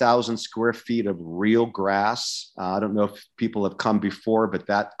 30,000 square feet of real grass. I don't know if people have come before, but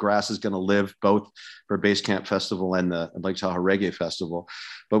that grass is going to live both for Bass Camp Festival and the Lake Tahoe Reggae Festival.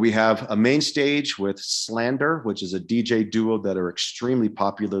 But we have a main stage with Slander, which is a DJ duo that are extremely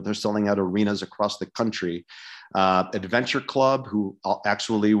popular. They're selling out arenas across the country. Adventure Club, who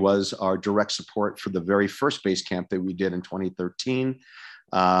actually was our direct support for the very first Bass Camp that we did in 2013.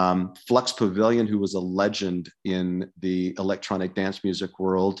 Flux Pavilion, who was a legend in the electronic dance music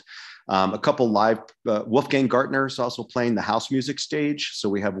world. A couple live, Wolfgang Gartner is also playing the house music stage. So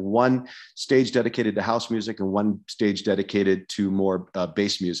we have one stage dedicated to house music and one stage dedicated to more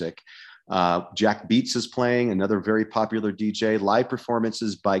bass music. Jack Beats is playing, another very popular DJ. Live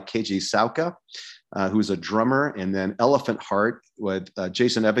performances by KJ Sauka, who's a drummer, and then Elephant Heart with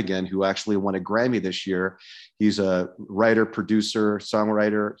Jason Evigan, who actually won a Grammy this year. He's a writer, producer,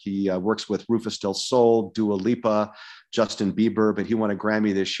 songwriter. He works with Rufus Del Sol, Dua Lipa, Justin Bieber, but he won a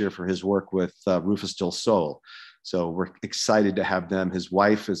Grammy this year for his work with Rufus Del Sol. So we're excited to have them. His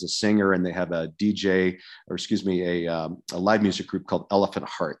wife is a singer, and they have a DJ, or excuse me, a live music group called Elephant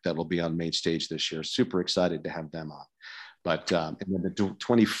Heart that will be on main stage this year. Super excited to have them on. But and then the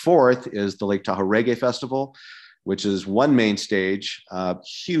 24th is the Lake Tahoe Reggae Festival, which is one main stage,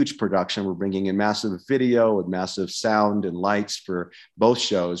 huge production. We're bringing in massive video and massive sound and lights for both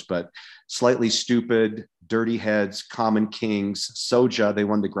shows, but Slightly Stoopid, Dirty Heads, Common Kings, Soja, they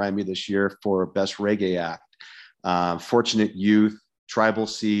won the Grammy this year for Best Reggae Act, Fortunate Youth, Tribal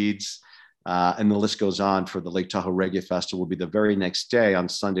Seeds, and the list goes on for the Lake Tahoe Reggae Festival will be the very next day on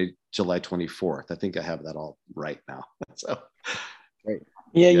Sunday, July 24th. I think I have that all right now. So, great.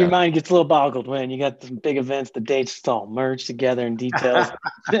 Yeah, your mind gets a little boggled when you got some big events, the dates all merged together in details.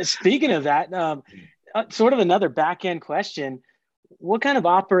 Speaking of that, sort of another back end question. What kind of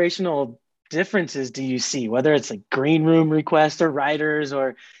operational differences do you see, whether it's like green room requests or writers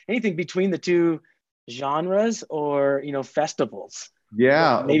or anything between the two genres or, festivals?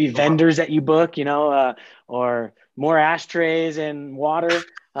 Yeah. Maybe vendors that you book, or more ashtrays and water.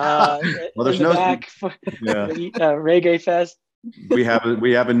 Well, there's no back for Reggae Fest. we have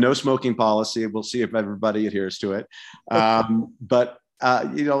a no smoking policy. We'll see if everybody adheres to it. But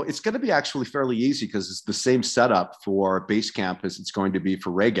it's going to be actually fairly easy because it's the same setup for Bass Camp as it's going to be for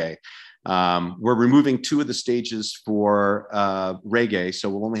reggae. We're removing 2 of the stages for reggae, so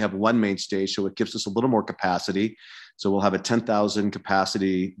we'll only have one main stage, so it gives us a little more capacity. So we'll have a 10,000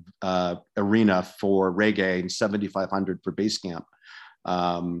 capacity arena for reggae and 7,500 for Bass Camp.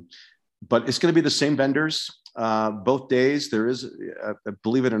 But it's going to be the same vendors both days. There is,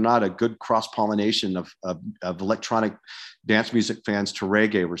 believe it or not, a good cross-pollination of electronic dance music fans to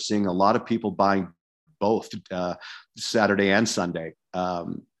reggae. We're seeing a lot of people buying both Saturday and Sunday.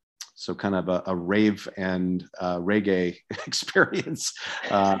 So kind of a rave and reggae experience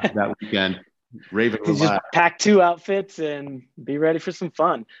that weekend. Raving just pack 2 outfits and be ready for some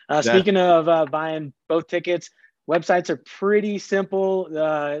fun. Speaking of buying both tickets, websites are pretty simple.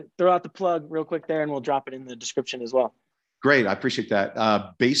 Throw out the plug real quick there and we'll drop it in the description as well. Great. I appreciate that.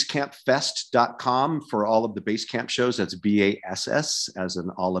 Basscampfest.com for all of the Bass Camp shows. That's BASS as in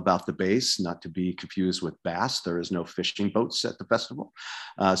all about the bass, not to be confused with bass. There is no fishing boats at the festival.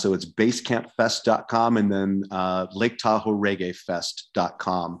 So it's basscampfest.com and then Lake Tahoe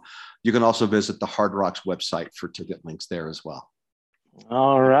Reggae.com. You can also visit the Hard Rocks website for ticket links there as well.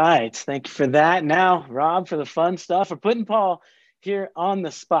 All right. Thank you for that. Now, Rob, for the fun stuff, we're putting Paul here on the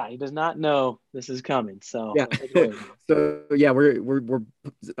spot. He does not know this is coming. So yeah. We're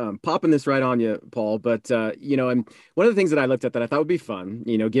popping this right on you, Paul. But and one of the things that I looked at that I thought would be fun,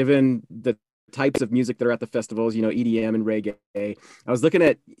 given the types of music that are at the festivals, EDM and reggae. I was looking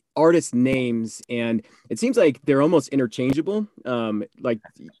at artist names and it seems like they're almost interchangeable. Like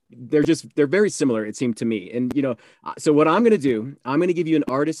they're very similar, it seemed to me. And, so what I'm going to do, I'm going to give you an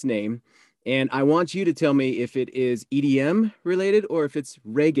artist name and I want you to tell me if it is EDM related or if it's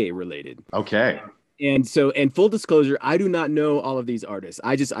reggae related. Okay. And full disclosure, I do not know all of these artists.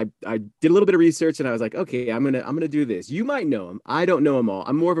 I did a little bit of research and I was like, okay, I'm going to do this. You might know them. I don't know them all.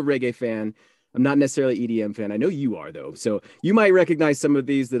 I'm more of a reggae fan. I'm not necessarily EDM fan. I know you are though. So you might recognize some of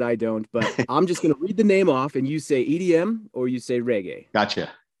these that I don't, but I'm just going to read the name off and you say EDM or you say reggae. Gotcha.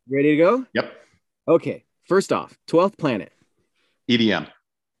 Ready to go? Yep. Okay. First off, 12th Planet. EDM.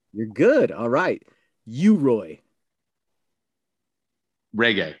 You're good. All right. U-Roy.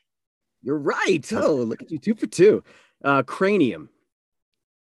 Reggae. You're right. Oh, look at you, 2 for 2. Cranium.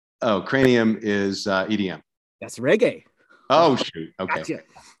 Oh, Cranium is EDM. That's reggae. Oh, shoot. Okay.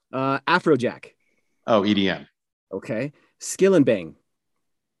 Gotcha. Afrojack. Oh, EDM. Okay. Skill and Bang.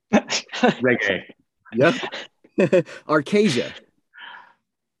 Reggae. Yep. Arcasia.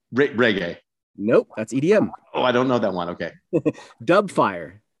 Reggae. Nope, that's EDM. Oh, I don't know that one. Okay.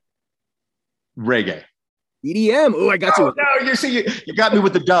 Dubfire. Reggae. EDM. Oh, I got you. No, you see, you got me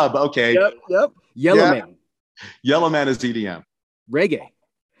with the dub. Okay. Yep. Yellowman. Yellowman is EDM. Reggae.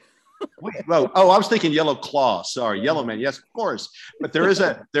 Wait, whoa. Oh, I was thinking Yellow Claw. Sorry, Yellowman. Yes, of course. But there is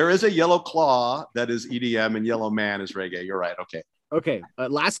a Yellow Claw that is EDM, and Yellowman is reggae. You're right. Okay. Okay.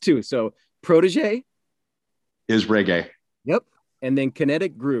 Last two. So Protege is reggae. Yep. And then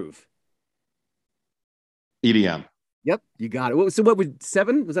Kinetic Groove. EDM. Yep, you got it. So what would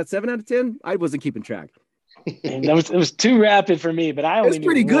 7? Was that 7 out of 10? I wasn't keeping track. It was too rapid for me, but I only. It's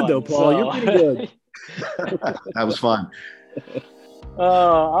pretty good though, Paul. So. You're pretty good. That was fun. Oh,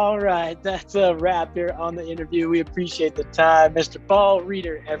 all right. That's a wrap here on the interview. We appreciate the time. Mr. Paul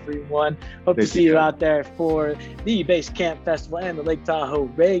Reeder, everyone. Hope to see you out there for the Base Camp Festival and the Lake Tahoe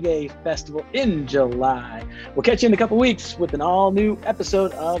Reggae Festival in July. We'll catch you in a couple weeks with an all-new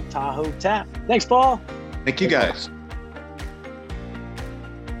episode of Tahoe Tap. Thanks, Paul. Thank you, guys.